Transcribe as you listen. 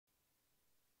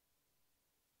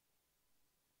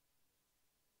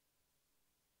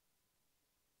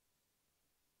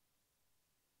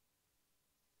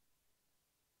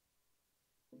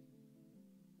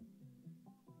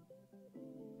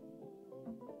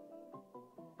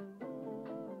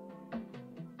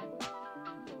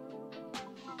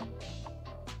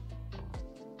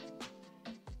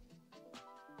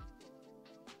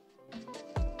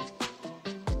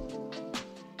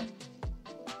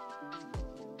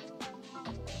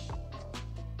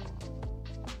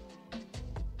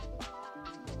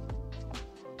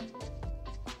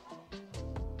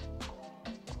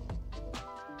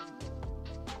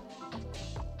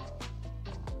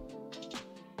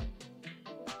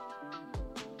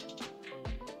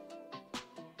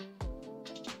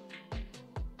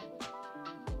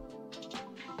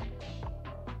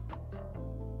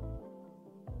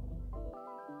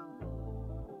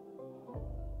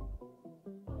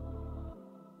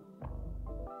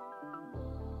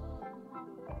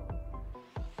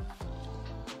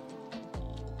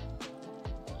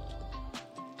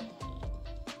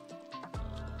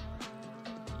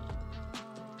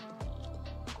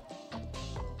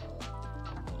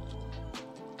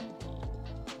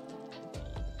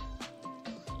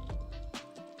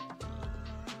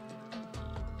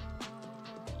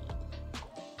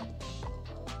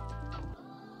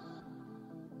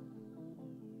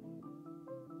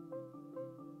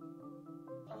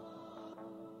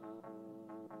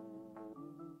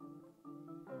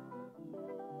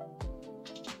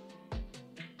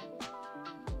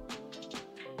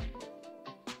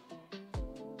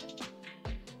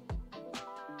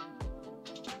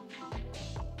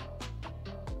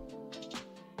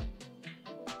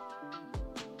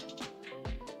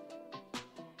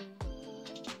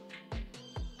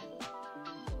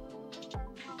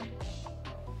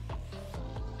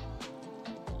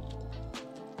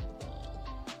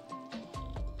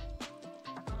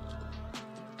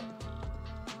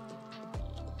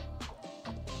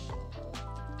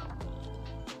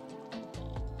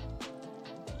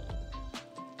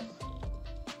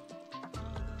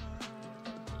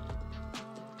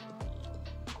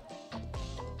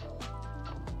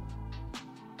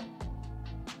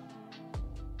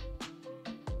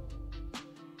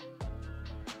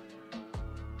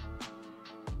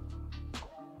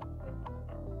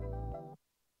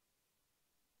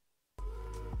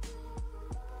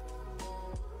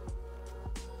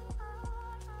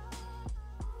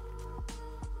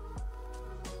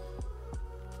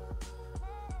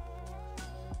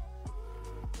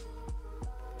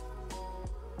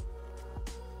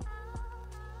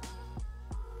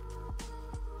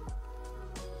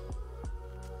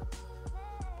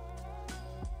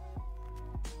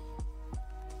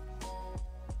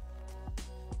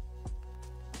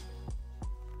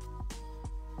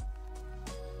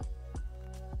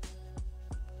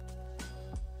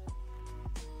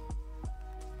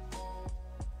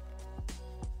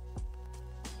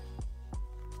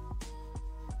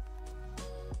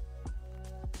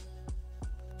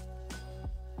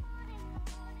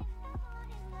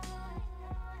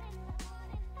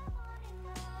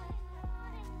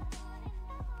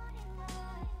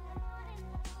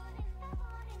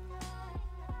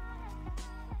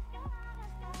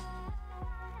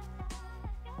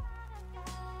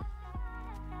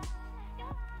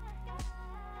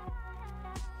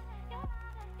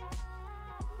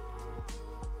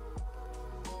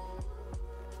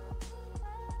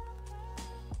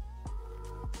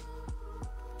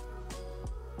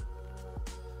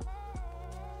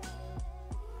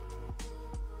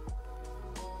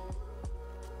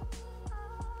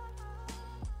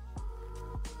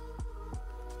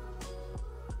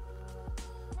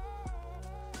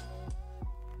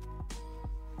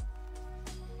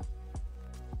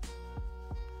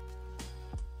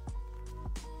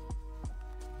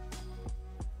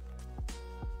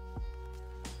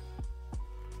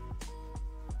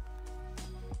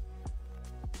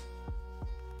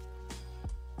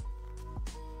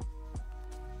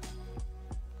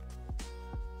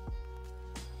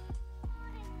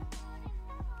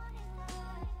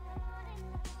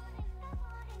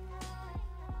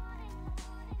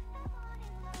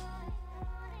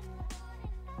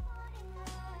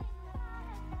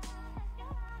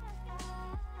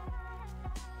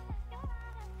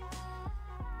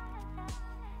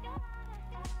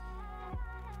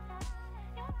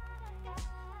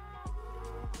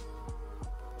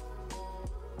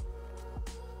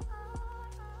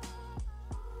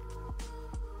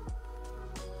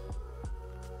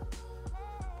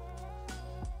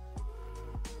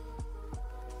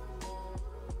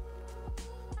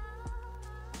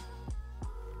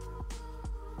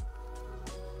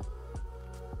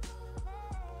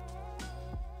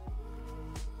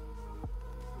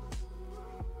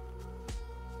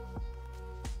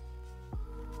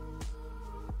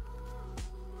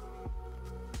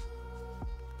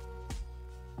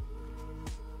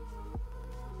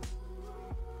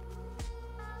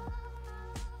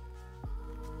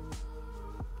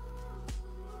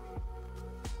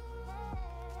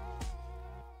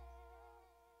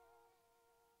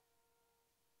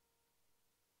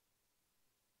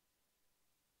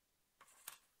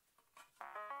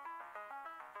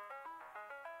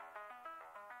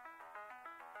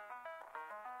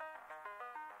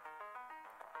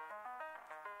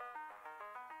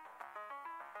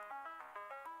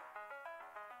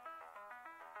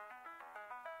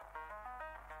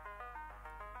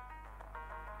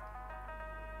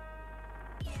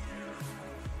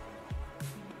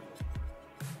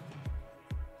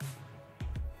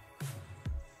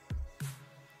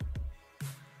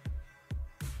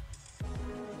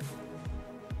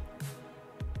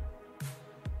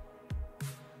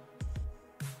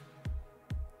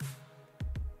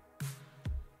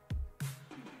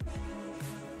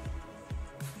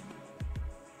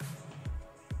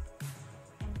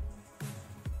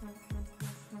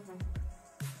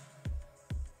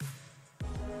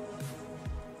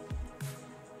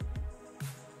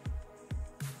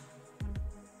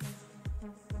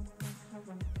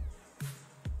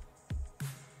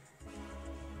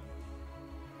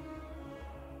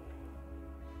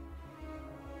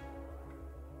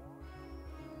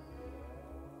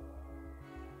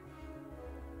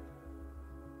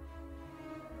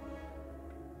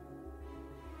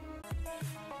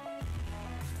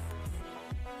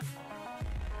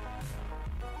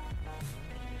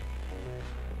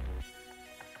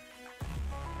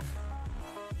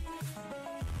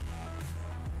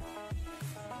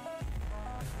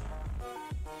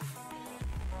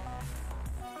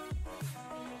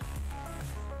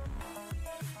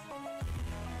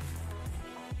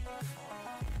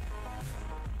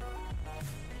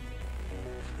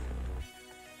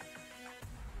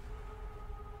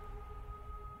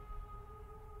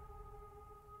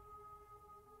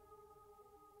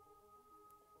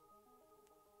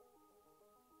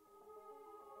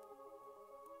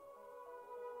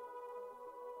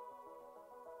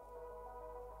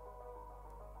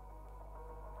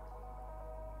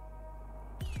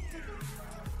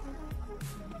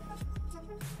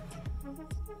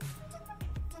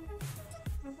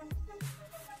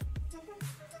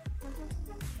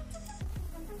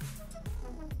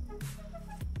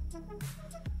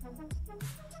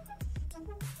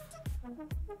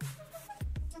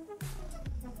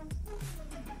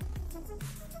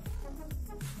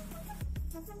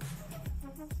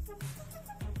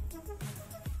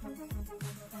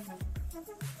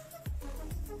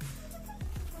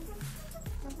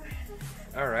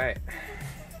All right.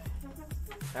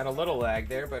 Had a little lag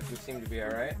there, but we seem to be all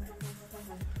right.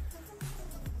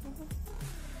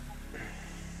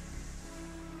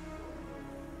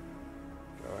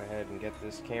 Go ahead and get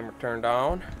this camera turned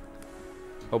on.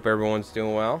 Hope everyone's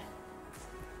doing well.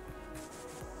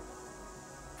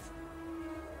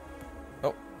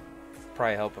 Oh,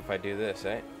 probably help if I do this,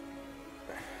 eh?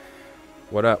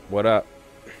 What up? What up?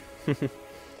 We're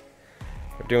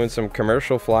doing some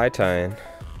commercial fly tying.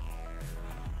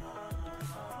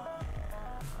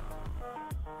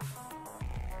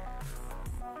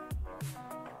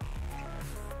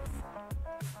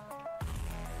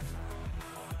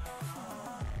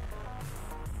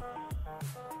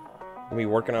 I'll be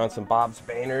working on some Bob's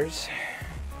Banners,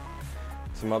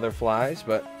 some other flies,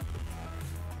 but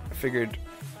I figured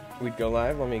we'd go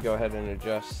live. Let me go ahead and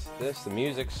adjust this. The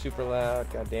music's super loud.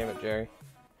 God damn it, Jerry.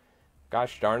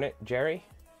 Gosh darn it, Jerry.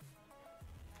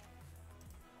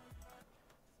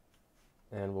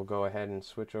 And we'll go ahead and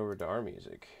switch over to our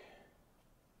music.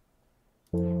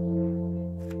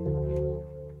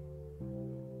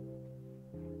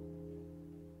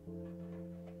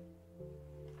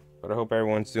 But I hope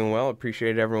everyone's doing well.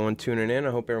 Appreciate everyone tuning in. I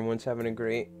hope everyone's having a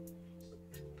great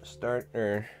start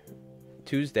or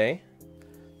Tuesday.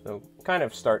 So kind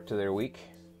of start to their week.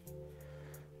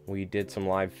 We did some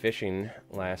live fishing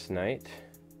last night,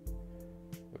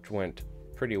 which went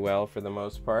pretty well for the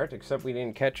most part, except we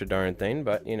didn't catch a darn thing,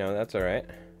 but you know, that's all right.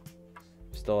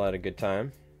 Still had a good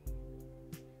time.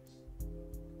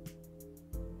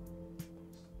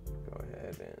 Go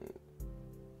ahead and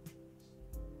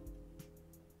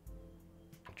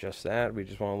adjust that. We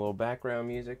just want a little background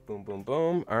music. Boom, boom,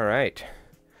 boom. All right.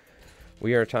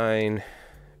 We are tying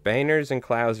banners and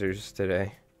clousers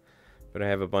today, but I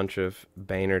have a bunch of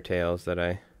banner tails that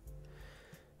I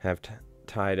have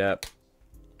tied up.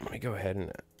 Let me go ahead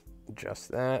and adjust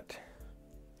that.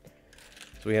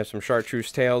 So we have some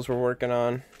chartreuse tails we're working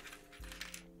on,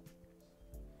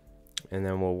 and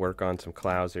then we'll work on some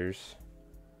clousers.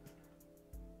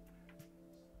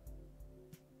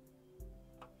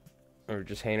 We're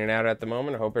just hanging out at the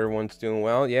moment. I hope everyone's doing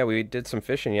well. Yeah, we did some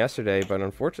fishing yesterday, but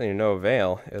unfortunately no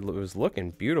avail. It was looking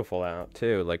beautiful out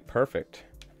too, like perfect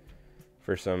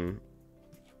for some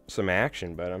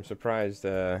action, but I'm surprised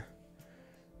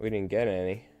we didn't get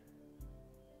any.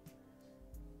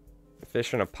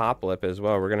 Fishing a pop lip as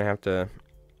well. We're gonna have to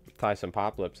tie some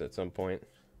pop lips at some point.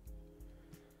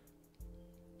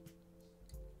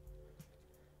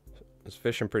 It's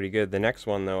fishing pretty good. The next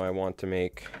one though, I want to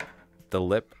make the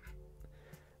lip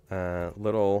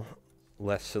little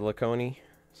less silicone-y,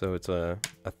 so it's a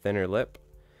thinner lip.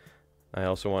 I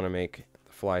also want to make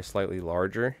the fly slightly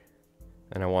larger,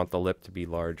 and I want the lip to be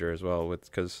larger as well,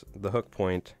 because the hook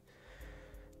point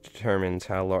determines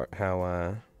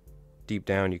how deep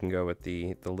down you can go with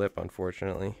the lip,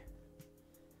 unfortunately.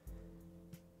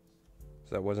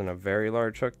 So that wasn't a very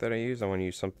large hook that I used. I want to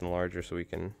use something larger so we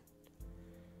can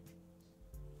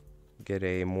get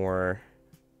a more,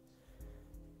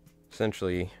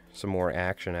 essentially some more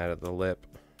action out of the lip.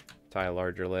 Tie a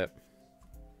larger lip.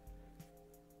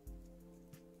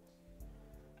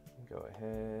 Go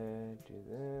ahead, do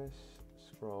this,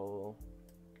 scroll.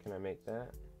 Can I make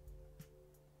that?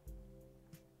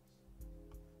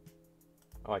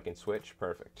 Oh, I can switch.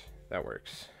 Perfect. That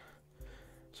works.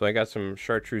 So I got some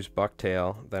chartreuse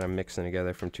bucktail that I'm mixing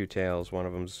together from two tails. One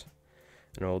of them's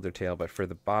an older tail, but for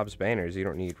the Bob's Banners, you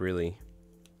don't need really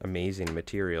amazing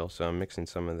material, so I'm mixing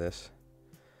some of this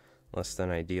less than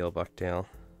ideal bucktail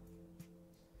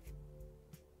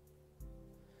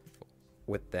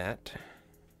with that.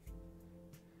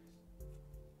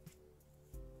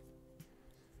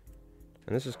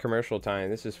 And this is commercial tying.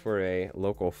 This is for a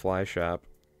local fly shop.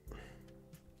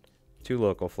 Two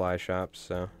local fly shops,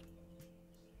 so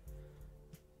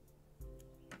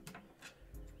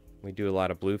we do a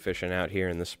lot of blue fishing out here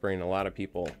in the spring. A lot of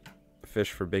people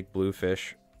fish for big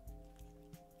bluefish,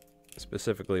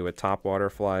 specifically with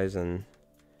topwater flies and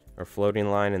or floating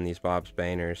line and these Bob's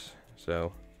Banners.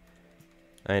 So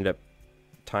I end up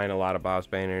tying a lot of Bob's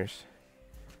Banners.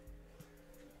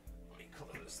 Let me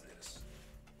close this.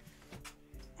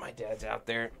 My dad's out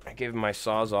there. I gave him my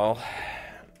Sawzall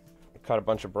a cut a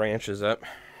bunch of branches up.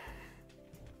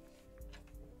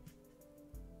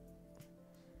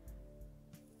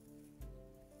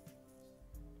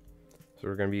 So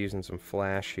we're going to be using some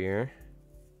flash here.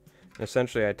 And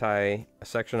essentially I tie a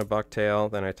section of bucktail,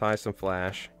 then I tie some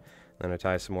flash, then I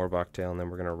tie some more bucktail, and then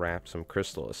we're going to wrap some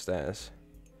crystal estaz.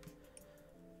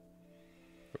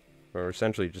 We're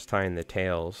essentially just tying the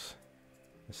tails,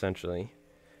 essentially.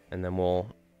 And then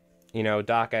we'll, you know,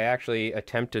 Doc, I actually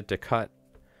attempted to cut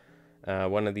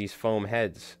one of these foam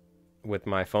heads with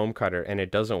my foam cutter, and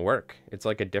it doesn't work. It's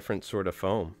like a different sort of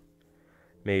foam.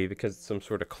 Maybe because it's some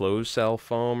sort of closed cell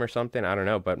foam or something, I don't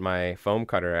know, but my foam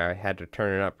cutter, I had to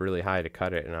turn it up really high to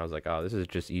cut it, and I was like, oh, this is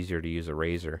just easier to use a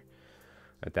razor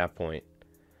at that point.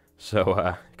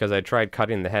 So, because I tried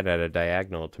cutting the head at a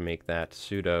diagonal to make that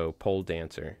pseudo pole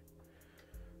dancer,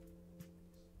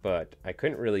 but I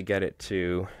couldn't really get it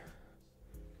to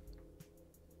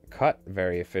cut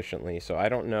very efficiently, so I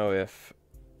don't know if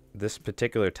this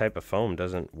particular type of foam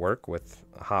doesn't work with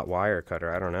a hot wire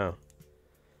cutter. I don't know.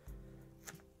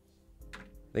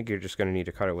 I think you're just going to need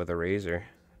to cut it with a razor.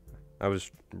 I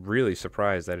was really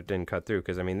surprised that it didn't cut through,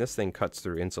 because I mean this thing cuts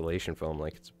through insulation foam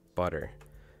like it's butter,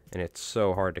 and it's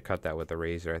so hard to cut that with a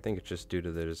razor. I think it's just due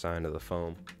to the design of the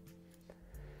foam.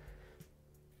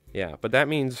 Yeah, but that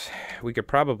means we could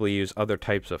probably use other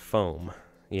types of foam,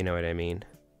 you know what I mean?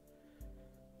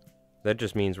 That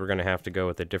just means we're going to have to go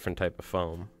with a different type of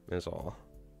foam, is all.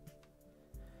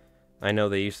 I know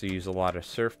they used to use a lot of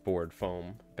surfboard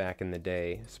foam back in the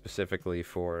day, specifically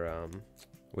for,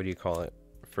 what do you call it,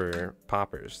 for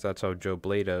poppers. That's how Joe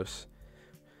Blados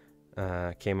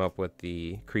came up with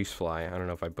the crease fly. I don't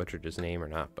know if I butchered his name or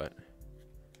not, but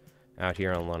out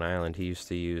here on Long Island, he used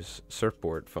to use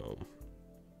surfboard foam.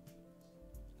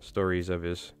 Stories of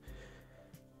his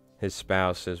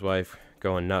spouse, his wife,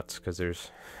 going nuts because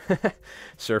there's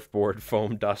surfboard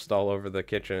foam dust all over the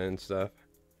kitchen and stuff.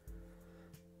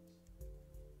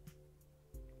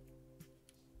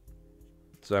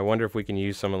 So I wonder if we can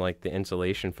use some of like the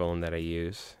insulation foam that I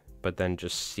use, but then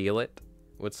just seal it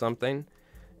with something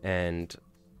and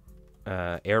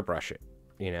airbrush it,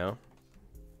 you know?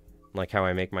 Like how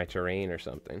I make my terrain or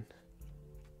something.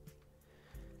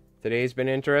 Today's been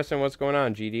interesting. What's going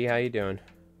on, GD? How you doing?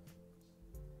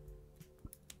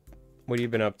 What have you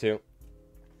been up to?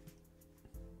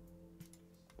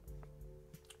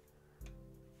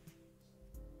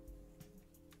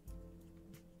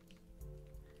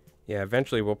 Yeah,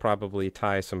 eventually we'll probably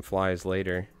tie some flies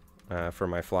later for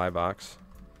my fly box.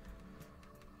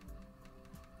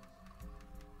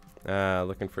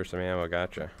 Looking for some ammo,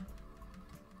 gotcha.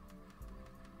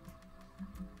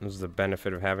 This is the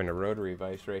benefit of having a rotary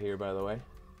vise right here, by the way.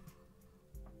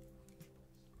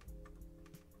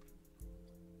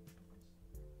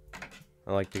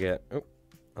 I like to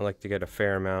get a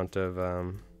fair amount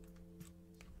of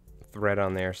thread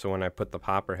on there, so when I put the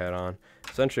popper head on,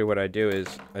 essentially what I do is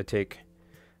I take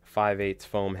 5/8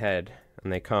 foam head,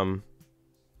 and they come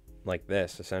like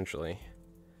this essentially,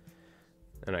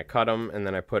 and I cut them, and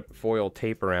then I put foil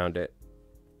tape around it,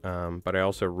 but I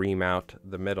also remount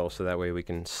the middle so that way we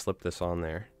can slip this on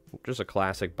there. Just a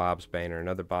classic Bob's Banner,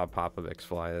 another Bob Popovich's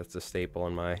fly. That's a staple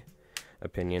in my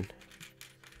opinion.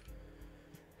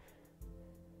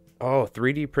 Oh,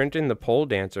 3D printing the pole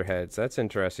dancer heads. That's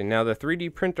interesting. Now, the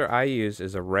 3D printer I use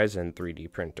is a resin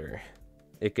 3D printer.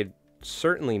 It could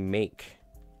certainly make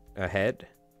a head.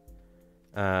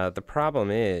 The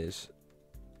problem is,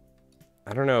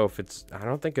 I don't know if it's, I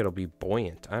don't think it'll be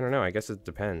buoyant. I don't know. I guess it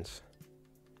depends.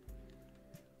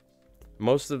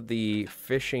 Most of the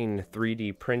fishing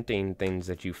 3D printing things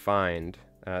that you find,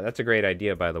 that's a great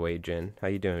idea, by the way, Jin. How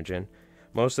you doing, Jin?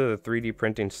 Most of the 3D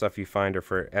printing stuff you find are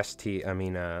for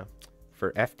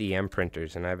for FDM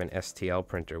printers, and I have an STL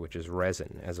printer, which is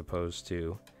resin, as opposed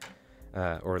to,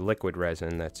 or liquid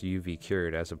resin that's UV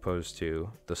cured, as opposed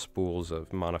to the spools of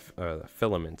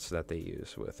filaments that they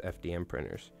use with FDM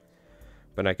printers.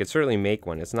 But I could certainly make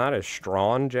one. It's not as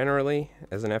strong generally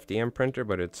as an FDM printer,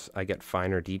 but I get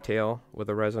finer detail with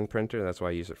a resin printer. That's why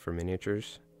I use it for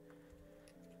miniatures.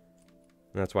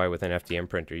 And that's why with an FDM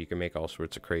printer you can make all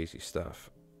sorts of crazy stuff.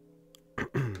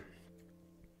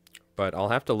 But I'll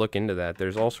have to look into that.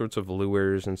 There's all sorts of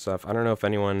lures and stuff. I don't know if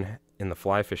anyone in the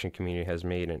fly fishing community has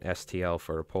made an STL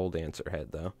for a pole dancer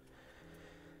head, though.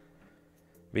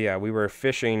 But yeah, we were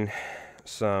fishing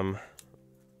some...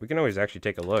 We can always actually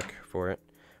take a look for it.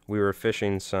 We were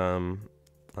fishing some...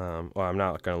 well, I'm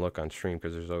not going to look on stream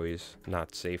because there's always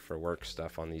not safe for work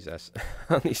stuff on these...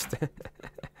 on these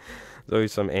there's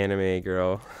always some anime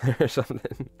girl or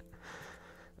something.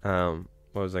 What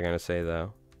was I going to say,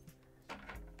 though?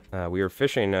 We were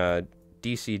fishing a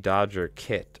DC Dodger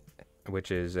kit,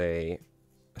 which is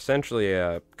essentially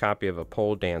a copy of a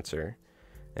pole dancer,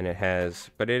 and it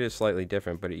is slightly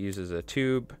different, but it uses a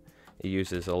tube, it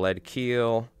uses a lead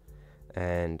keel,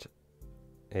 and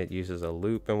it uses a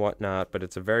loop and whatnot, but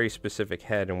it's a very specific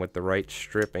head, and with the right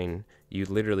stripping, you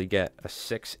literally get a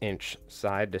 6-inch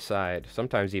side to side,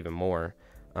 sometimes even more,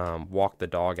 walk the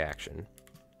dog action.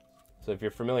 So if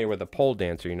you're familiar with a pole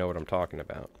dancer, you know what I'm talking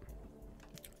about.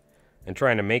 And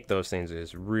trying to make those things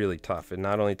is really tough. It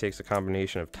not only takes a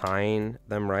combination of tying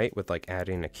them right with like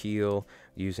adding a keel,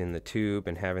 using the tube,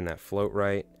 and having that float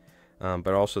right,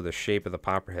 but also the shape of the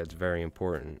popper head is very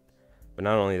important. But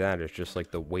not only that, it's just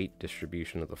like the weight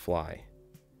distribution of the fly.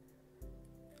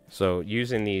 So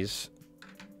using these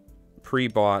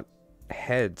pre-bought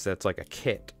heads, that's like a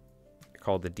kit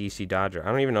called the DC Dodger.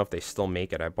 I don't even know if they still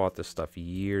make it. I bought this stuff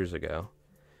years ago.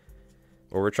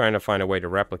 But we're trying to find a way to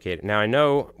replicate it. Now, I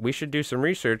know we should do some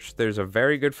research. There's a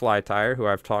very good fly tyer who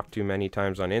I've talked to many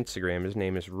times on Instagram. His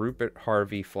name is Rupert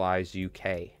Harvey Flies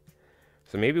UK.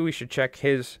 So maybe we should check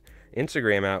his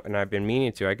Instagram out, and I've been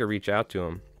meaning to. I could reach out to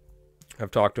him.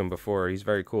 I've talked to him before. He's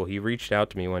very cool. He reached out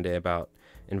to me one day about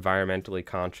environmentally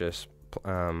conscious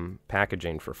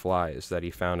packaging for flies, that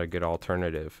he found a good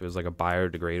alternative. It was like a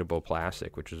biodegradable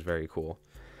plastic, which was very cool.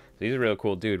 So he's a real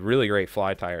cool dude. Really great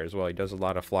fly tyer as well. He does a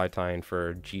lot of fly tying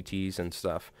for GTs and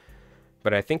stuff.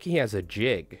 But I think he has a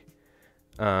jig,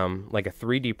 like a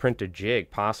 3D printed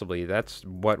jig, possibly. That's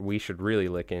what we should really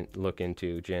look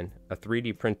into, Jen. A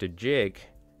 3D printed jig,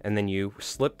 and then you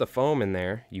slip the foam in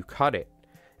there, you cut it.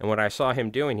 And what I saw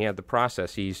him doing, he had the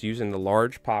process. He's using the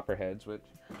large popper heads, which,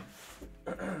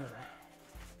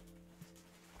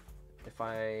 if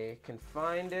I can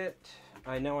find it,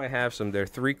 I know I have some. They're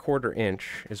 3/4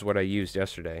 inch is what I used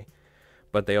yesterday,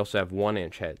 but they also have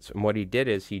 1-inch heads. And what he did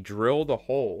is he drilled a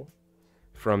hole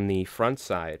from the front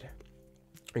side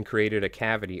and created a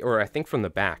cavity, or I think from the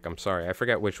back. I'm sorry, I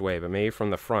forget which way, but maybe from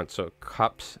the front, so it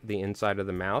cups the inside of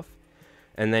the mouth.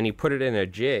 And then he put it in a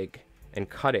jig and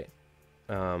cut it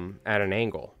at an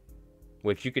angle,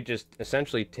 which you could just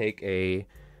essentially take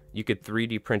you could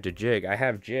 3D print a jig. I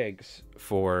have jigs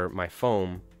for my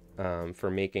foam for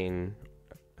making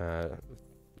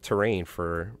terrain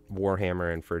for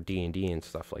Warhammer and for D&D and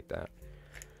stuff like that.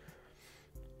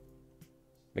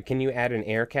 But can you add an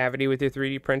air cavity with your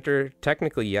 3D printer?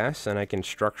 Technically, yes, and I can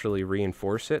structurally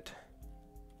reinforce it.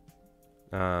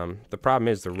 The problem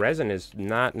is the resin is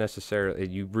not necessarily,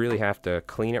 you really have to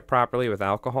clean it properly with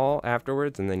alcohol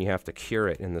afterwards, and then you have to cure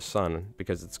it in the sun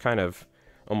because it's kind of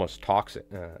almost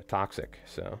toxic.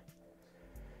 So,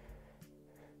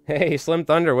 hey, Slim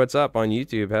Thunder, what's up on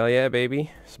YouTube? Hell yeah,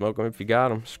 baby. Smoke them if you got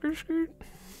them. Skirt, skirt.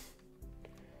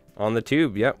 On the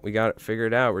tube, yep, we got it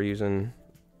figured out. We're using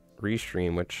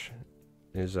Restream, which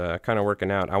is kind of working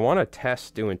out. I want to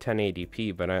test doing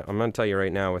 1080p, but I'm going to tell you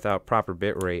right now, without proper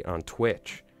bitrate on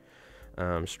Twitch,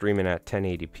 streaming at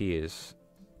 1080p is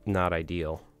not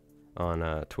ideal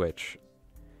on Twitch.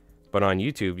 But on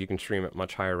YouTube, you can stream at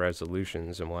much higher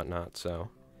resolutions and whatnot, so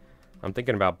I'm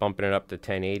thinking about bumping it up to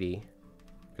 1080,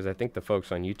 because I think the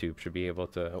folks on YouTube should be able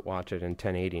to watch it in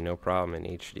 1080, no problem,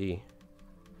 in HD.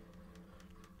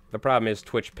 The problem is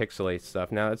Twitch pixelates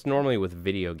stuff. Now, it's normally with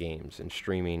video games and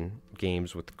streaming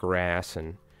games with grass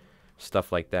and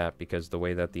stuff like that, because the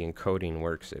way that the encoding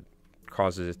works, it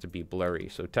causes it to be blurry.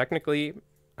 So technically,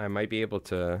 I might be able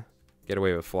to get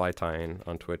away with fly tying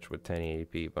on Twitch with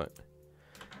 1080p, but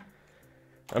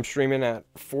I'm streaming at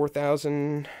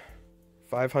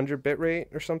 4,500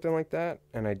 bitrate or something like that,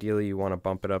 and ideally you want to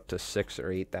bump it up to 6,000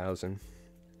 or 8,000,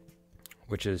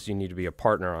 which is you need to be a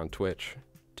partner on Twitch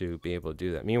to be able to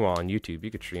do that. Meanwhile, on YouTube,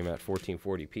 you could stream at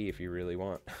 1440p if you really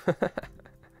want,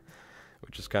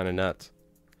 which is kind of nuts.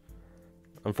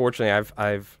 Unfortunately,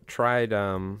 I've tried.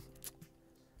 I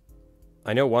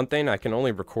know one thing: I can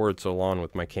only record so long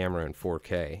with my camera in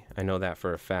 4K. I know that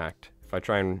for a fact. If I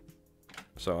try and,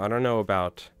 so I don't know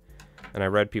about, and I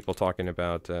read people talking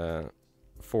about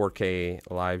 4K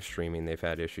live streaming they've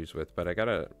had issues with, but I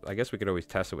guess we could always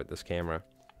test it with this camera.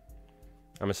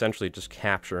 I'm essentially just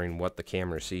capturing what the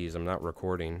camera sees. I'm not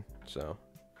recording, so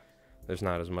there's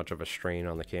not as much of a strain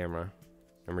on the camera.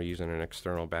 And we're using an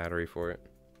external battery for it.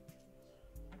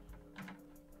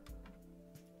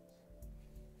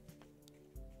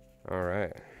 All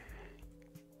right.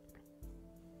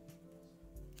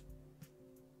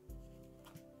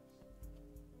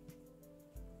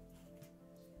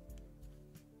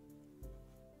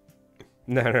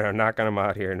 No, knocking them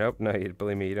out here. Nope, no,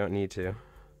 believe me, you don't need to.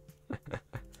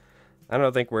 I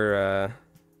don't think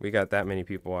we got that many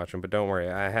people watching, but don't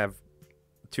worry. I have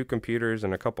 2 computers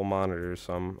and a couple monitors,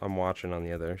 so I'm watching on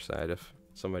the other side. If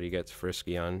somebody gets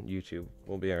frisky on YouTube,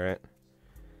 we'll be all right.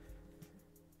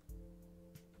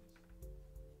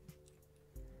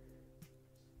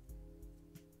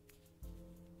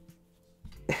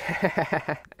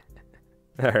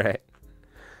 Alright.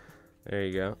 There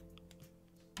you go.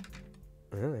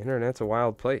 Well, the internet's a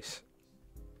wild place.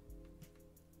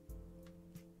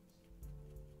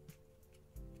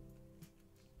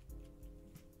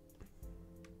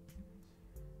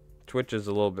 Twitch is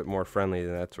a little bit more friendly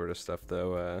than that sort of stuff,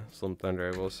 though, Slim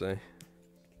Thunder, I will say.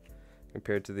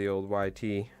 Compared to the old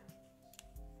YT.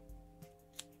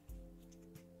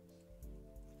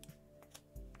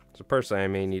 So personally, I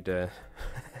may need to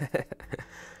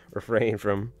refrain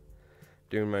from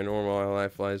doing my normal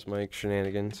LIFliesMike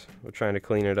shenanigans. We're trying to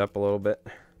clean it up a little bit.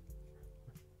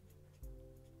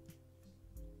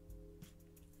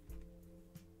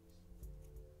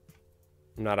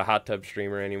 I'm not a hot tub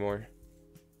streamer anymore.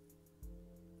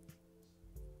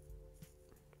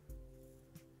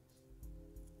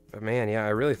 But man, yeah, I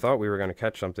really thought we were going to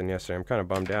catch something yesterday. I'm kind of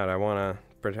bummed out. I want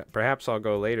to, perhaps I'll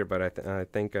go later, but I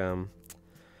think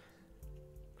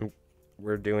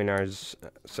we're doing our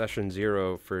session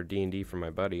 0 for D&D for my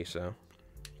buddy, so.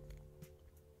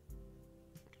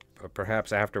 But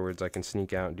perhaps afterwards I can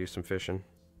sneak out and do some fishing.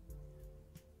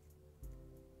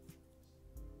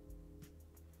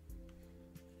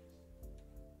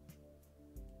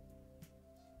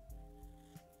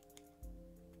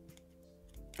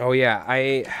 Oh yeah,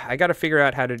 I got to figure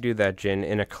out how to do that, Jin,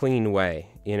 in a clean way.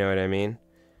 You know what I mean?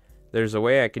 There's a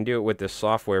way I can do it with this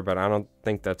software, but I don't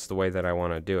think that's the way that I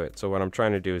want to do it. So what I'm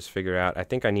trying to do is figure out, I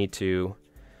think I need to,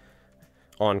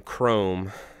 on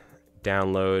Chrome,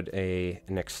 download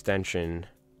an extension,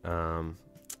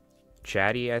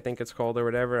 Chatty, I think it's called, or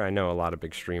whatever. I know a lot of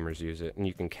big streamers use it, and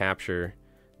you can capture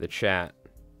the chat.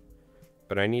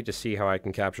 But I need to see how I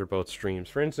can capture both streams.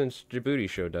 For instance, Djibouti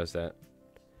Show does that.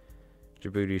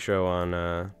 Djibouti Show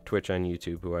on Twitch and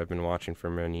YouTube, who I've been watching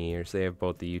for many years. They have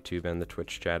both the YouTube and the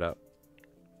Twitch chat up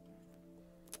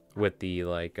with the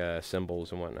like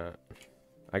symbols and whatnot.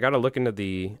 I gotta look into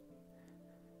the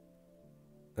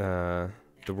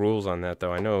rules on that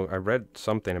though. I know I read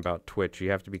something about Twitch.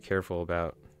 You have to be careful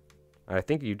about. I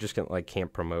think you just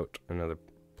can't promote another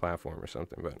platform or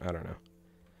something, but I don't know.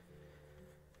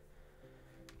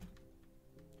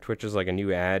 Twitch is like a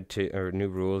new ad or new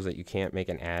rules that you can't make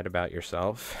an ad about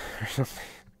yourself or something.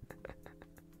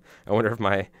 I wonder if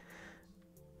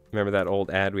remember that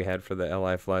old ad we had for the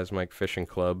LIFliesMike Fishing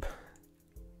Club?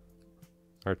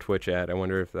 Our Twitch ad. I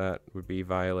wonder if that would be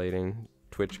violating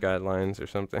Twitch guidelines or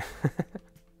something.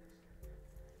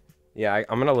 Yeah,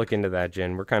 I'm going to look into that,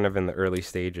 Jen. We're kind of in the early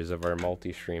stages of our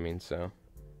multi-streaming, so.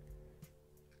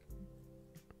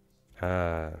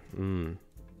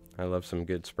 I love some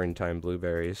good springtime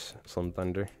blueberries, Slim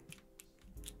Thunder.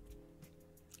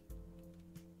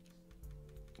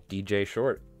 DJ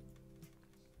Short.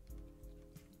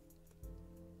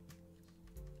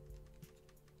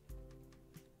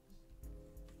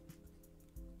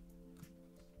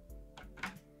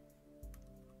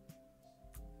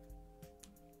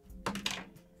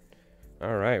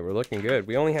 All right, we're looking good.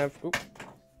 We only have, oop,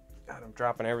 God, I'm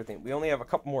dropping everything. We only have a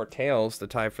couple more tails to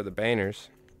tie for the banners.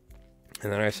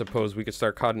 And then I suppose we could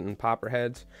start cutting popper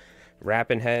heads,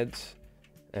 wrapping heads,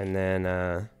 and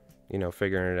then, you know,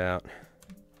 figuring it out.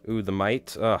 Ooh, the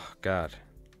mites. Oh, God.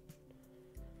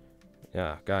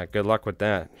 Yeah, God, good luck with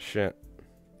that. Shit.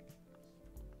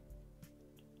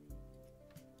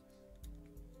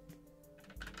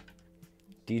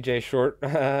 DJ Short,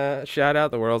 shout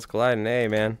out, The World's Colliding. Hey,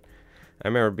 man. I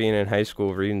remember being in high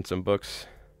school reading some books.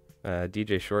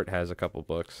 DJ Short has a couple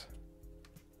books.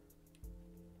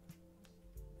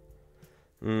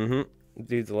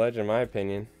 Dude's a legend, in my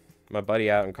opinion. My buddy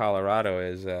out in Colorado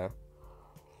is a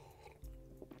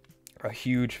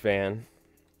huge fan.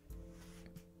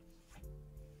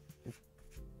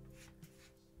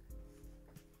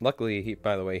 Luckily,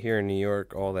 by the way, here in New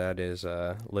York, all that is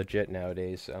legit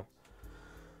nowadays, so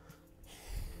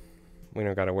we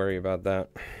don't got to worry about that.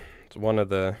 It's one of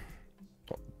the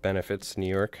benefits New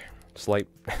York. Slight,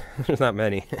 there's not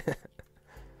many.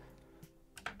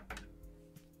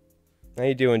 How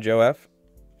you doing, Joe F?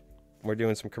 We're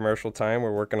doing some commercial time.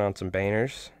 We're working on some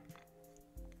banners.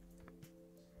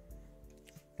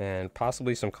 And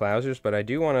possibly some clousers, but I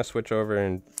do want to switch over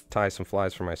and tie some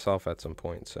flies for myself at some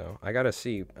point. So I gotta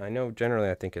see. I know generally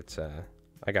I think it's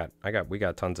we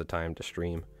got tons of time to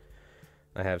stream.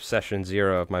 I have session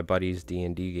 0 of my buddy's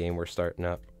D&D game. We're starting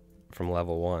up from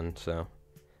level 1, so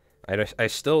I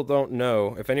still don't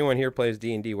know. If anyone here plays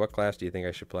D&D, what class do you think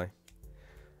I should play?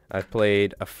 I've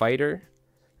played a fighter,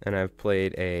 and I've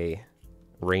played a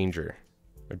ranger,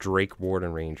 a Drake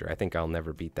Warden Ranger. I think I'll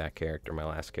never beat that character. My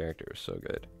last character was so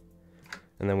good.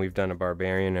 And then we've done a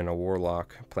barbarian and a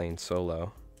warlock playing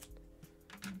solo.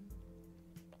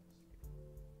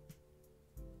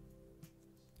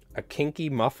 a kinky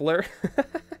muffler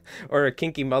or a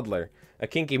kinky muddler. A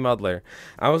kinky muddler.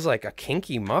 I was like, a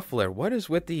kinky muffler. What is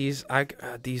with these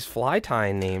fly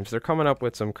tying names? They're coming up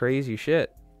with some crazy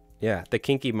shit. Yeah, the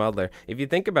kinky muddler. If you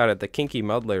think about it, the kinky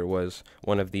muddler was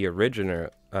one of the originators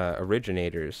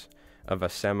of a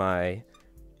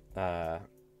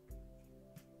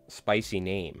spicy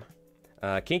name.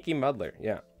 Kinky muddler.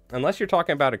 Yeah, unless you're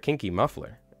talking about a kinky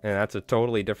muffler. And that's a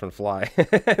totally different fly.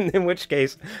 And in which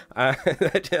case, I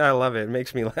love it. It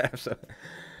makes me laugh. So,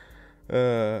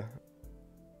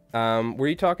 were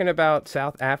you talking about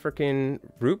South African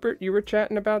Rupert you were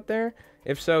chatting about there?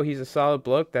 If so, he's a solid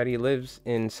bloke that he lives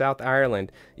in South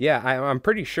Ireland. Yeah, I'm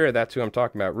pretty sure that's who I'm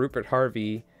talking about. Rupert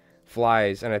Harvey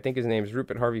Flies, and I think his name is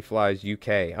Rupert Harvey Flies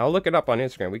UK. I'll look it up on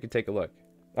Instagram. We could take a look.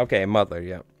 Okay, muddler,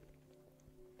 yeah.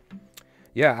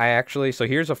 Yeah, so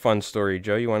here's a fun story,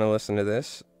 Joe. You want to listen to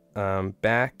this?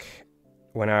 Back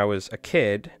when I was a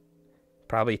kid,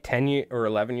 probably 10 or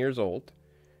 11 years old,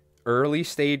 early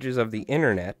stages of the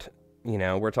internet, you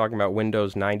know, we're talking about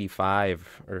Windows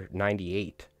 95 or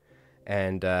 98,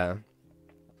 and there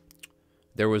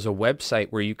was a website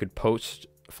where you could post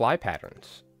fly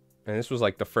patterns, and this was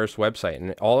like the first website,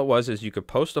 and all it was is you could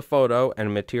post a photo and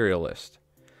a material list,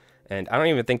 and I don't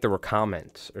even think there were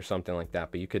comments or something like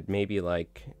that, but you could maybe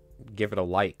like give it a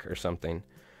like or something.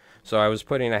 So I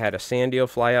had a sand eel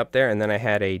fly up there, and then I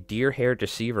had a deer hair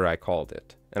deceiver, I called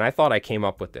it. And I thought I came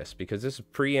up with this because this is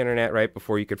pre-internet, right,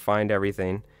 before you could find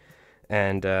everything.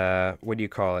 And what do you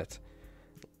call it?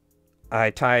 I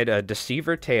tied a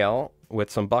deceiver tail with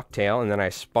some bucktail, and then I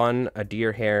spun a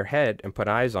deer hair head and put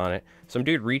eyes on it. Some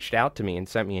dude reached out to me and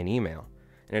sent me an email.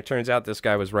 And it turns out this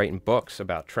guy was writing books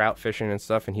about trout fishing and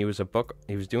stuff, and he was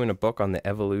doing a book on the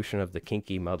evolution of the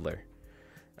kinky muddler.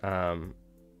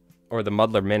 Or the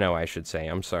muddler minnow, I should say.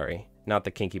 I'm sorry. Not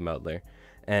the kinky muddler.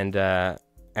 And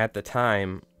at the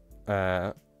time,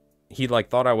 he like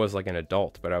thought I was like an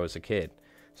adult, but I was a kid.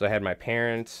 So I had my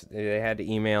parents, they had to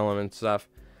email him and stuff.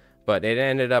 But it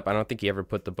ended up, I don't think he ever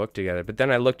put the book together. But then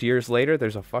I looked years later,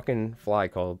 there's a fucking fly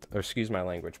called, or excuse my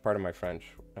language, pardon my French.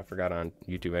 I forgot on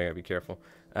YouTube, I gotta be careful.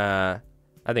 I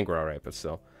think we're all right, but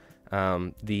still.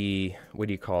 What do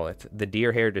you call it? The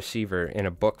deer hair deceiver in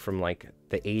a book from like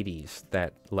the 80s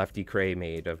that Lefty Cray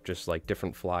made of just like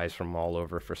different flies from all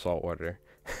over for saltwater.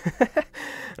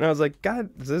 And I was like,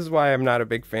 God, this is why I'm not a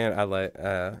big fan.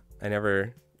 I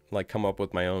never like come up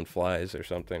with my own flies or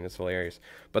something. It's hilarious.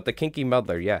 But the kinky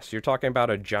muddler, yes, you're talking about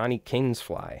a Johnny King's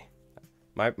fly.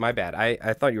 My bad. I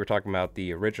thought you were talking about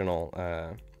the original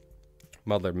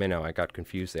muddler minnow. I got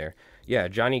confused there. Yeah,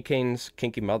 Johnny Kane's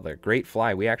kinky muddler, great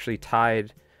fly. We actually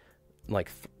tied like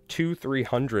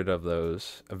 200-300 of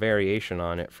those, a variation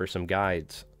on it for some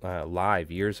guides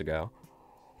live years ago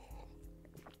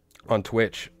on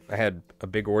Twitch. I had a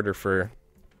big order for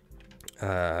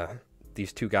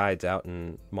these two guides out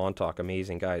in Montauk,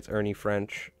 amazing guides, Ernie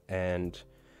French and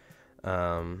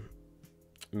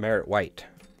Merritt White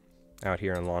out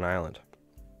here on Long Island.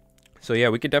 So yeah,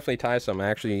 we could definitely tie some. I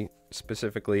actually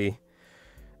specifically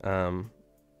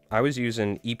I was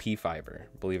using EP fiber,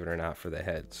 believe it or not, for the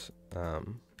heads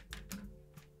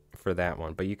for that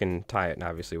one, but you can tie it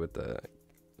obviously with the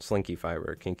slinky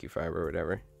fiber or kinky fiber or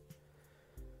whatever.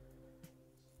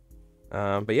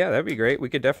 But yeah, that'd be great. We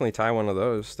could definitely tie one of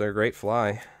those. They're a great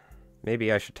fly.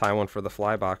 Maybe I should tie one for the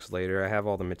fly box later. I have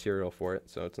all the material for it,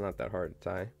 so it's not that hard to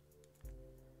tie.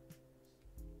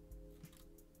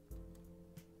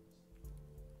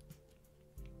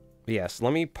 Yes,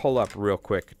 let me pull up real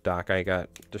quick, Doc. I got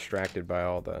distracted by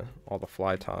all the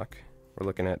fly talk. We're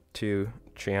looking at two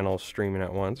channels streaming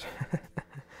at once.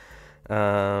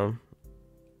 Oh,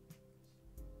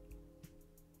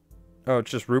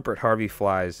 it's just Rupert Harvey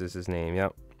Flies is his name.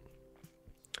 Yep.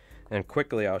 And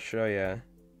quickly, I'll show you.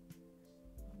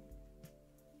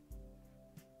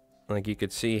 Like you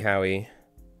could see how he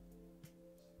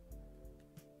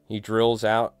drills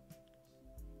out.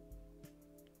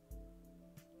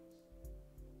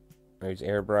 He's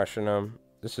airbrushing them.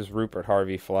 This is Rupert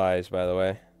Harvey Flies, by the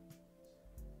way.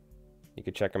 You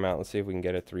can check them out. Let's see if we can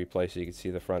get it to replay so you can see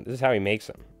the front. This is how he makes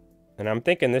them. And I'm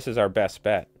thinking this is our best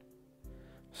bet.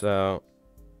 So,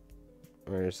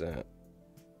 where's that?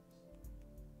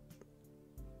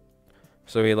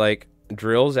 So he like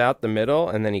drills out the middle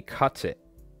and then he cuts it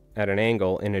at an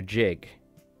angle in a jig.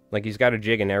 Like he's got a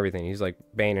jig and everything. He's like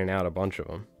banging out a bunch of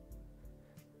them.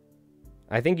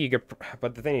 I think you could,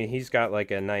 but the thing is, he's got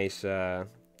like a nice, a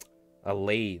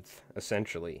lathe,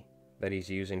 essentially, that he's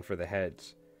using for the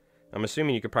heads. I'm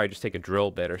assuming you could probably just take a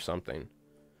drill bit or something.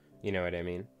 You know what I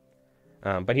mean?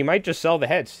 But he might just sell the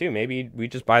heads, too. Maybe we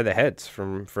just buy the heads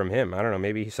from him. I don't know.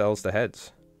 Maybe he sells the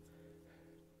heads.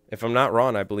 If I'm not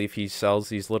wrong, I believe he sells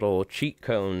these little cheat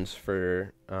cones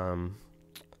for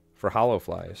hollow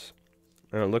flies.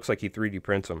 And it looks like he 3D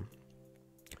prints them.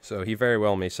 So he very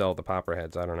well may sell the popper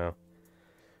heads, I don't know.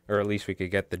 Or at least we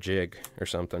could get the jig or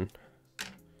something.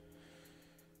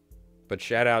 But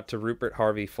shout out to Rupert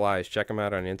Harvey Flies. Check him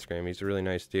out on Instagram. He's a really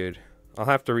nice dude. I'll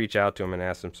have to reach out to him and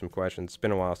ask him some questions. It's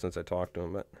been a while since I talked to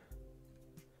him, but...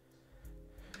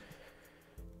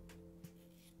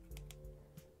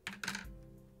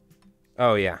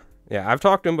 Oh, yeah. Yeah, I've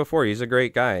talked to him before. He's a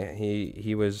great guy.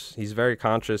 He's very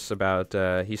conscious about...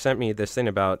 he sent me this thing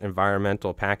about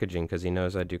environmental packaging because he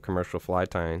knows I do commercial fly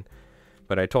tying.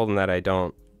 But I told him that I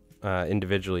don't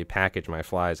individually package my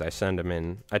flies. I send them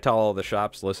in. I tell all the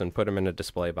shops, listen, put them in a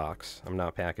display box. I'm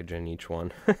not packaging each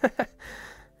one.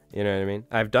 You know what I mean?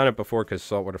 I've done it before because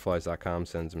saltwaterflies.com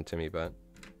sends them to me, but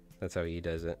that's how he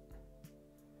does it.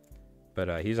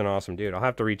 But he's an awesome dude. I'll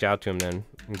have to reach out to him then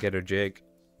and get a jig.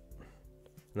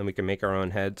 And then we can make our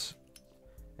own heads.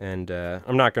 And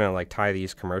I'm not going to like tie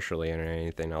these commercially or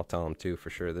anything. I'll tell him too for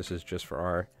sure. This is just for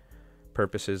our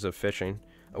purposes of fishing.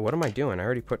 Oh, what am I doing? I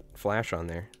already put flash on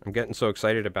there. I'm getting so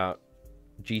excited about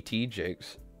GT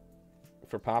jigs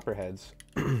for popper heads.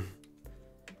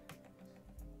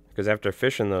 Because after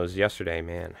fishing those yesterday,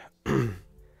 man,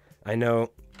 I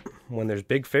know when there's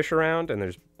big fish around and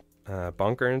there's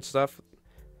bunker and stuff,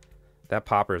 that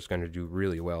popper is going to do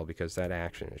really well because that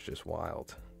action is just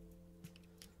wild.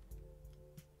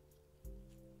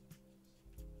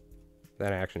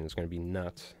 That action is going to be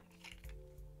nuts.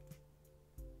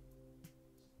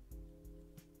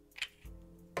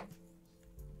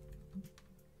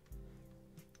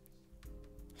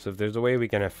 So if there's a way we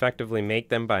can effectively make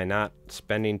them by not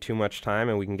spending too much time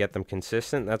and we can get them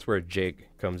consistent, that's where a jig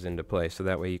comes into play. So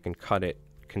that way you can cut it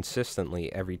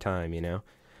consistently every time, you know?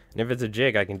 And if it's a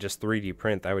jig, I can just 3D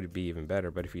print. That would be even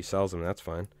better. But if he sells them, that's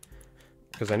fine.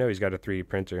 Because I know he's got a 3D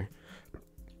printer.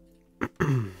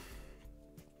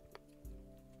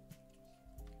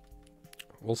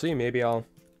 We'll see. Maybe I'll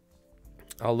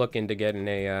look into getting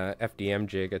a FDM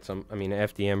jig at some... I mean, an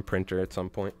FDM printer at some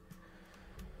point.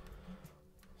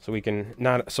 So I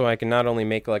can not only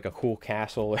make like a cool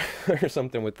castle or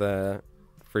something with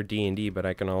for D&D, but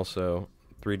I can also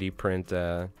 3D print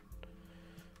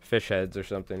fish heads or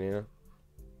something, you know.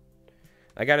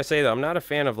 I gotta say though, I'm not a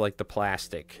fan of like the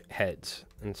plastic heads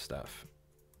and stuff.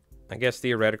 I guess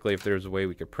theoretically, if there's a way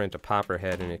we could print a popper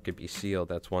head and it could be sealed,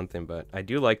 that's one thing. But I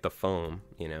do like the foam,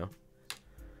 you know.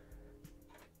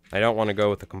 I don't want to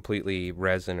go with a completely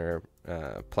resin or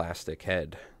plastic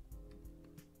head.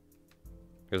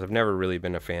 Because I've never really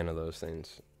been a fan of those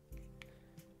things.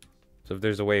 So if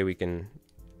there's a way we can,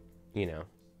 you know,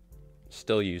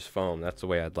 still use foam, that's the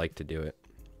way I'd like to do it.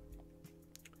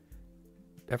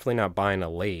 Definitely not buying a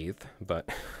lathe, but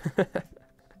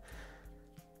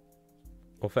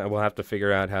we'll have to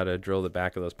figure out how to drill the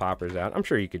back of those poppers out. I'm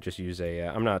sure you could just use a,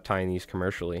 I'm not tying these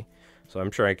commercially, so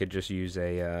I'm sure I could just use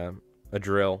a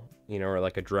drill, you know, or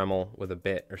like a Dremel with a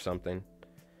bit or something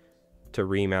to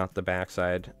ream out the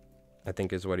backside. I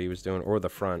think is what he was doing, or the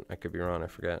front. I could be wrong, I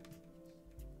forget.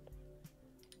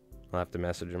 I'll have to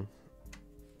message him.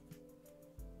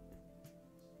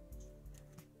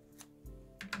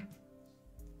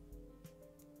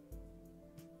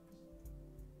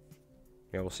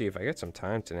 Yeah, we'll see if I get some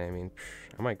time today. I mean,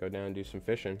 I might go down and do some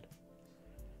fishing.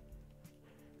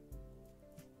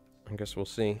 I guess we'll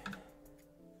see.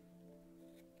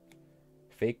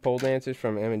 Fake pole dancers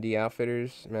from M&D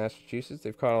Outfitters, Massachusetts.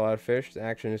 They've caught a lot of fish. The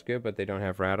action is good, but they don't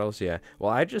have rattles. Yeah.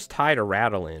 Well, I just tied a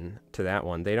rattle in to that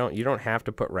one. You don't have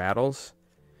to put rattles.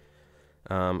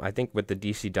 I think with the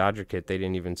DC Dodger kit, they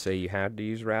didn't even say you had to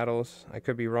use rattles. I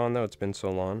could be wrong though. It's been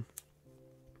so long.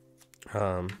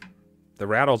 The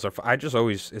rattles are.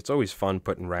 It's always fun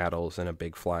putting rattles in a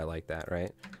big fly like that,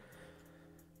 right?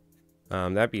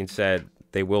 That being said,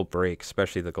 they will break,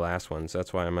 especially the glass ones.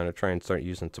 That's why I'm going to try and start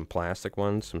using some plastic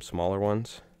ones, some smaller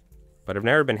ones. But I've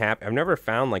never been happy. I've never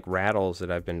found like rattles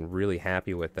that I've been really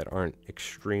happy with that aren't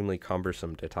extremely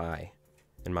cumbersome to tie,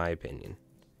 in my opinion.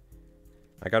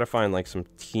 I got to find like some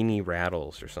teeny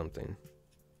rattles or something.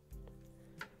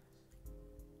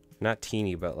 Not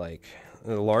teeny, but like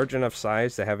a large enough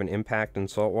size to have an impact in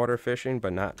saltwater fishing,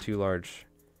 but not too large,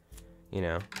 you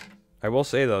know. I will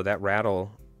say though, that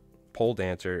rattle pole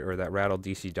dancer, or that rattle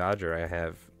DC Dodger I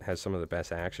have, has some of the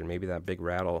best action. Maybe that big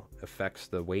rattle affects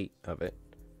the weight of it.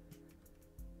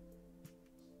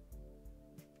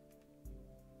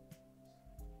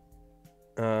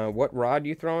 What rod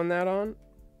you throwing that on?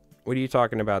 What are you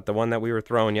talking about? The one that we were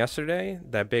throwing yesterday?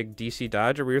 That big DC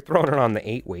Dodger? We were throwing it on the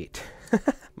 8 weight.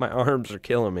 My arms are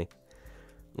killing me.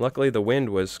 Luckily, the wind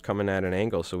was coming at an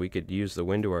angle, so we could use the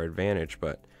wind to our advantage.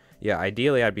 But yeah,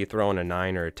 ideally, I'd be throwing a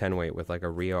 9 or a 10 weight with like a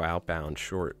Rio outbound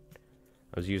short.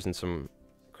 I was using some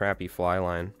crappy fly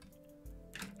line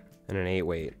and an 8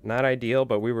 weight. Not ideal,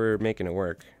 but we were making it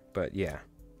work. But yeah,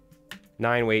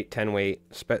 9 weight, 10 weight,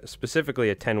 specifically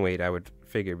a 10 weight, I would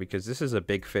figure, because this is a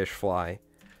big fish fly.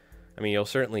 I mean, you'll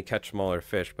certainly catch smaller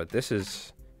fish, but this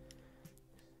is,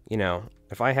 you know,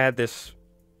 if I had this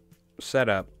set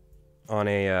up on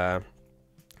a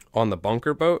on the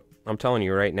bunker boat, I'm telling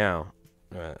you right now,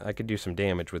 I could do some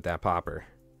damage with that popper,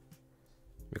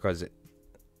 because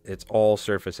it's all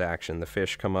surface action. The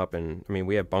fish come up, and I mean,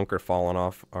 we have bunker falling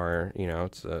off our, you know,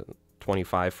 it's a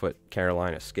 25-foot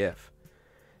Carolina skiff,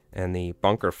 and the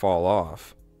bunker fall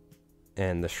off,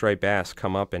 and the striped bass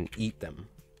come up and eat them,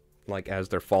 like as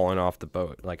they're falling off the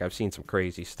boat. Like, I've seen some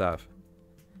crazy stuff.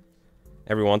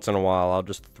 Every once in a while, I'll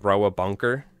just throw a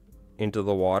bunker into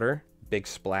the water, big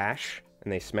splash,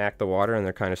 and they smack the water, and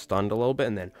they're kind of stunned a little bit,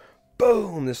 and then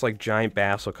boom, this like giant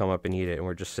bass will come up and eat it, and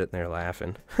we're just sitting there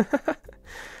laughing.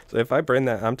 So if I bring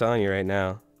that, I'm telling you right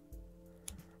now,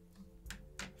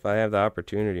 if I have the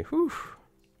opportunity, whew,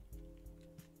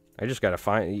 I just gotta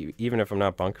find, even if I'm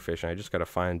not bunker fishing, I just gotta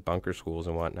find bunker schools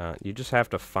and whatnot. You just have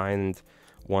to find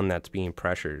one that's being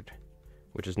pressured,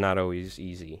 which is not always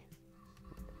easy.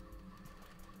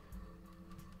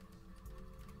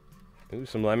 Ooh,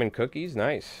 some lemon cookies,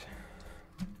 nice.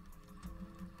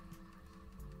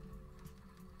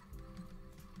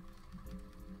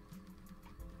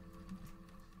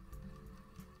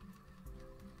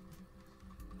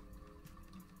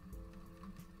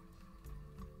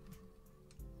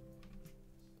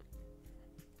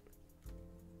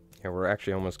 Yeah, we're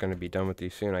actually almost going to be done with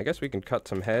these soon. I guess we can cut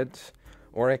some heads,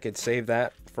 or I could save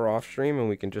that for off stream and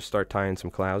we can just start tying some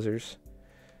clousers.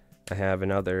 I have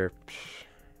another,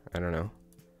 I don't know,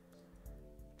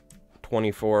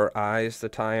 24 eyes to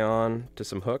tie on to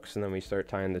some hooks, and then we start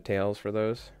tying the tails for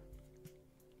those.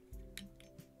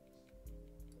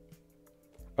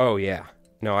 Oh yeah,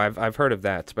 no, I've heard of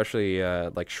that, especially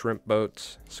like shrimp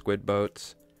boats, squid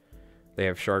boats. They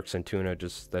have sharks and tuna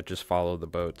that just follow the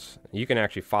boats. You can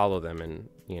actually follow them and,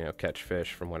 you know, catch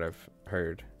fish, from what I've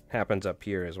heard. Happens up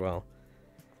here as well.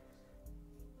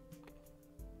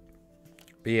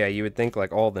 But yeah, you would think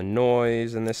like all the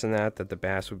noise and this and that the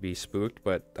bass would be spooked,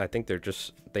 but I think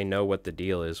they know what the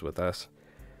deal is with us.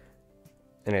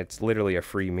 And it's literally a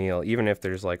free meal. Even if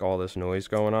there's like all this noise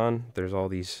going on, there's all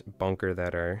these bunker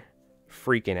that are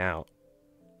freaking out.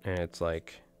 And it's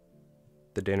like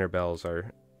the dinner bells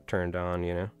are turned on,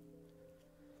 you know.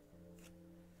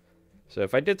 So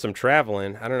if I did some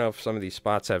traveling, I don't know if some of these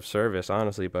spots have service,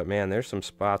 honestly, but man, there's some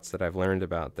spots that I've learned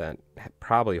about that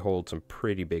probably hold some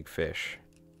pretty big fish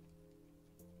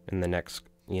in the next,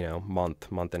 you know, month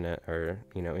and or,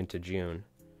 you know, into June.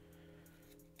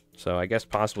 So I guess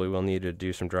possibly we'll need to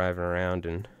do some driving around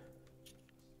and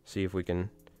see if we can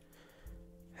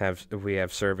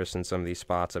have service in some of these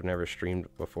spots I've never streamed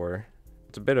before.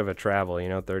 It's a bit of a travel, you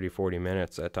know, 30-40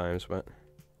 minutes at times, but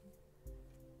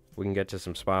we can get to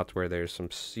some spots where there's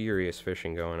some serious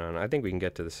fishing going on. I think we can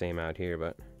get to the same out here,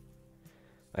 but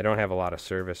I don't have a lot of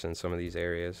service in some of these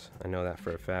areas. I know that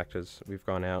for a fact, because we've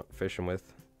gone out fishing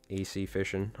with AC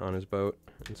fishing on his boat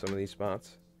in some of these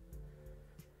spots.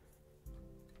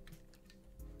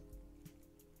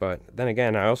 But then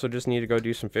again, I also just need to go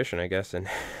do some fishing, I guess, and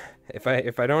if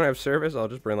I don't have service, I'll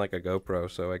just bring like a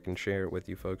GoPro so I can share it with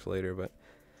you folks later. But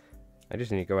I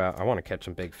just need to go out. I want to catch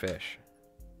some big fish.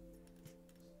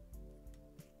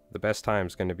 The best time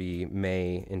is going to be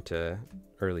May into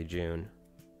early June.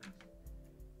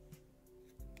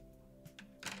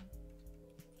 At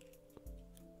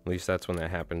least that's when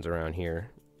that happens around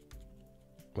here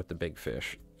with the big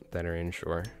fish that are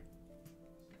inshore.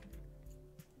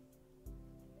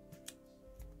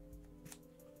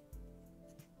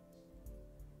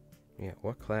 Yeah,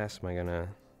 what class am I gonna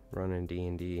run in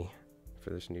D&D for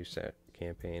this new set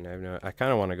campaign? I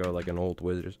kind of want to go like an old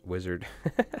wizard.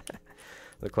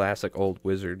 The classic old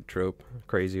wizard trope.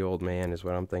 Crazy old man is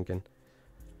what I'm thinking.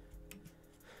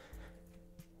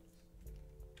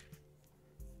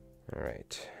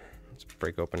 Alright, let's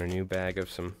break open a new bag of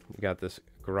some. We got this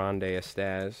Grande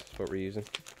Estaz, that's what we're using.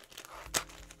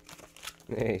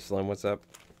 Hey Slim, what's up?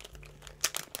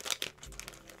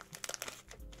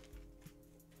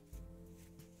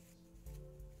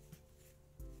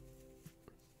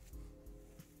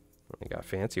 They got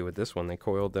fancy with this one. They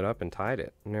coiled it up and tied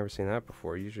it. I've never seen that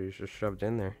before. Usually it's just shoved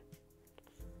in there.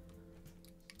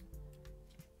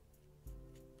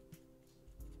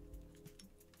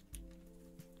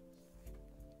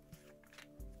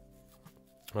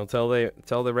 I'll tell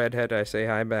the redhead I say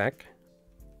hi back.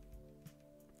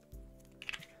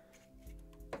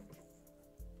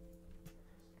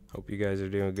 Hope you guys are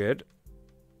doing good.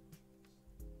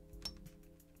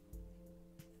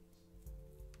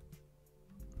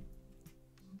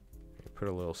 Put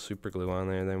a little super glue on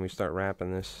there, then we start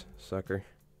wrapping this sucker.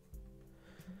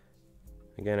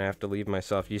 Again, I have to leave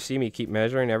myself. You see me keep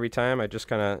measuring every time. I just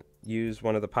kind of use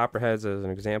one of the popper heads as an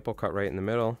example, cut right in the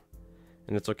middle.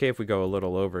 And it's okay if we go a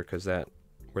little over, because that,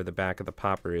 where the back of the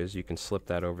popper is, you can slip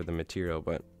that over the material,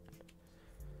 but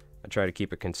I try to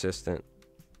keep it consistent.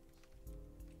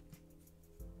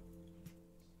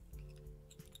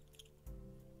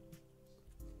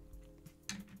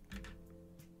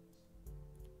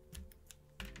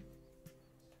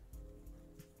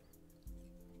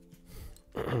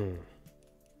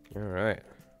 Alright,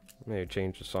 maybe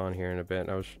change this on here in a bit.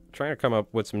 I was trying to come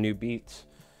up with some new beats.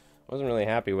 Wasn't really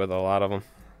happy with a lot of them.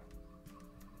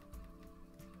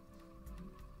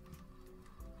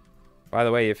 By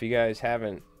the way, if you guys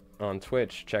haven't on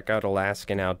Twitch, check out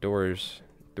Alaskan Outdoors.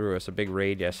 Threw us a big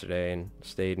raid yesterday and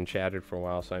stayed and chatted for a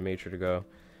while, so I made sure to go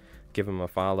give him a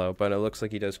follow. But it looks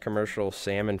like he does commercial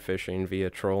salmon fishing via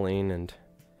trolling and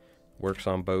works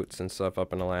on boats and stuff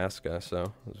up in Alaska, so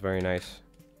it was very nice.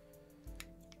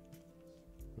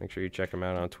 Make sure you check him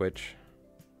out on Twitch,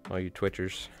 all you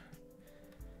Twitchers.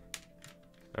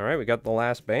 Alright, we got the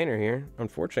last banner here.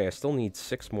 Unfortunately, I still need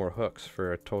 6 more hooks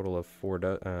for a total of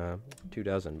 2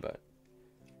 dozen, but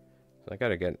so I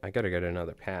gotta get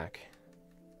another pack.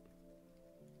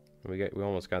 We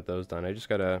almost got those done. I just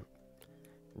gotta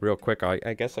real quick.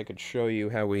 I guess I could show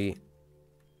you how we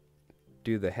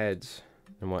do the heads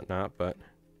and whatnot, but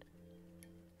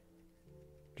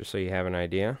just so you have an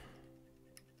idea.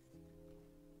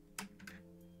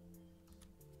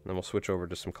 Then we'll switch over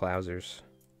to some clousers.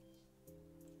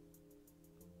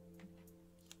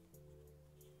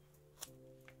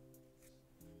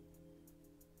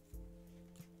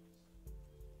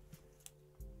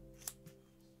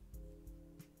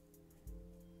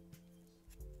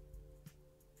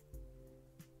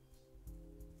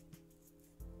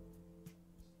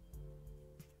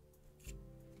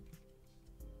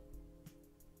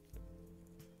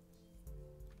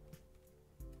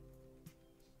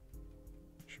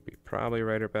 Should be probably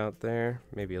right about there,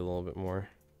 maybe a little bit more.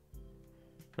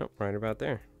 Nope, right about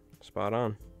there. Spot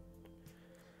on.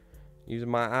 Using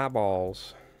my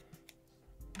eyeballs.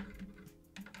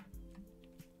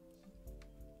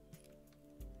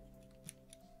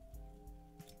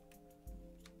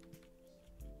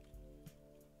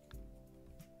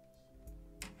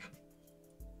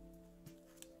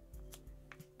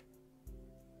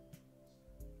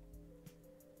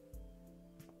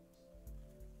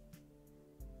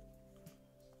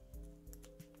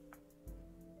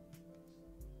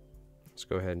 Let's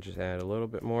go ahead and just add a little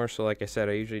bit more. So like I said,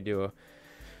 I usually do a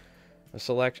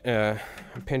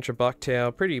pinch of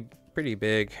bucktail, pretty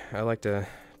big. I like to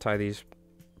tie these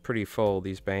pretty full,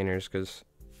 these banners, because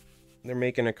they're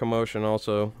making a commotion.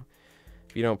 Also,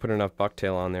 if you don't put enough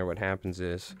bucktail on there, what happens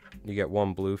is you get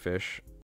one bluefish